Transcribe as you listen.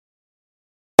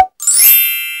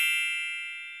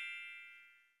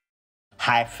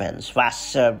Hi friends,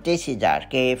 what's up? This is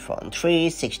RK from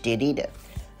 360 Reader.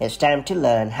 It's time to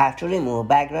learn how to remove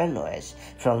background noise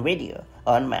from video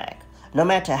on Mac. No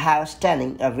matter how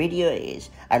stunning a video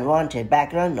is, unwanted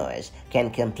background noise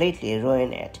can completely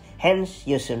ruin it. Hence,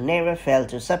 you should never fail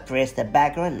to suppress the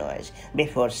background noise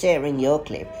before sharing your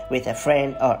clip with a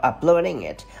friend or uploading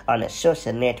it on a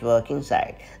social networking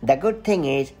site. The good thing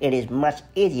is, it is much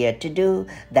easier to do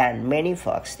than many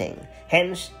folks think.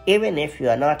 Hence, even if you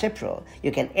are not a pro,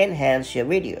 you can enhance your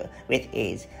video with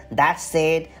ease. That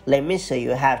said, let me show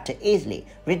you how to easily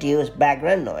reduce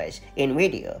background noise in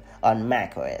video on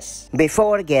macOS.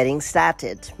 Before getting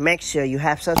started, make sure you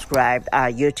have subscribed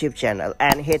our YouTube channel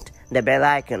and hit the bell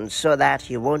icon so that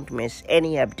you won't miss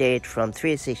any update from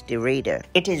 360 Reader.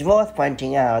 It is worth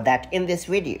pointing out that in this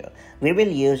video, we will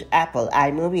use Apple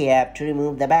iMovie app to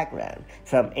remove the background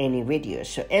from any video,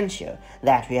 so ensure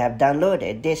that you have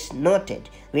downloaded this noted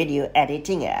video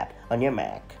editing app on your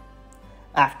Mac.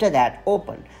 After that,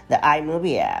 open the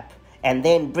iMovie app and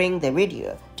then bring the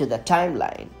video to the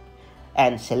timeline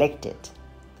and select it.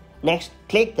 Next,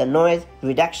 click the noise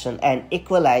reduction and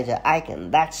equalizer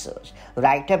icon that shows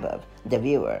right above the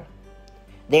viewer.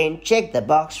 Then check the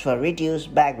box for reduce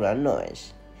background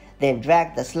noise. Then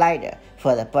drag the slider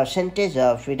for the percentage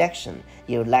of reduction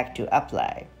you would like to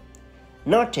apply.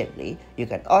 Notably, you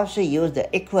can also use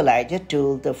the equalizer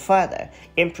tool to further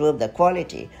improve the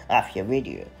quality of your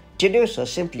video. To do so,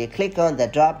 simply click on the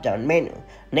drop-down menu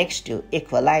next to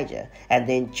Equalizer and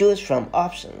then choose from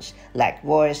options like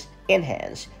Voice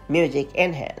Enhance, Music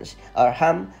Enhance, or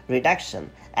Hum Reduction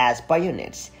as per your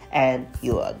needs, and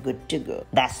you are good to go.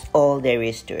 That's all there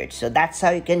is to it. So that's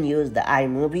how you can use the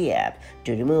iMovie app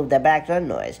to remove the background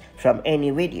noise from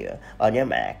any video on your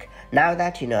Mac. Now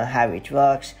that you know how it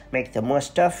works, make the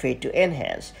most of it to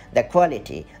enhance the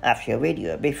quality of your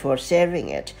video before sharing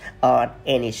it on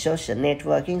any social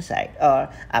networking site or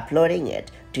uploading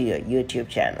it to your YouTube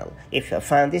channel. If you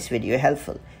found this video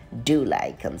helpful, do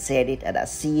like and share it, and I'll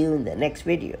see you in the next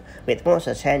video with more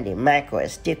such handy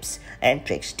macOS tips and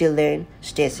tricks. Till then,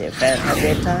 stay safe and have a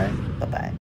great time. Bye-bye.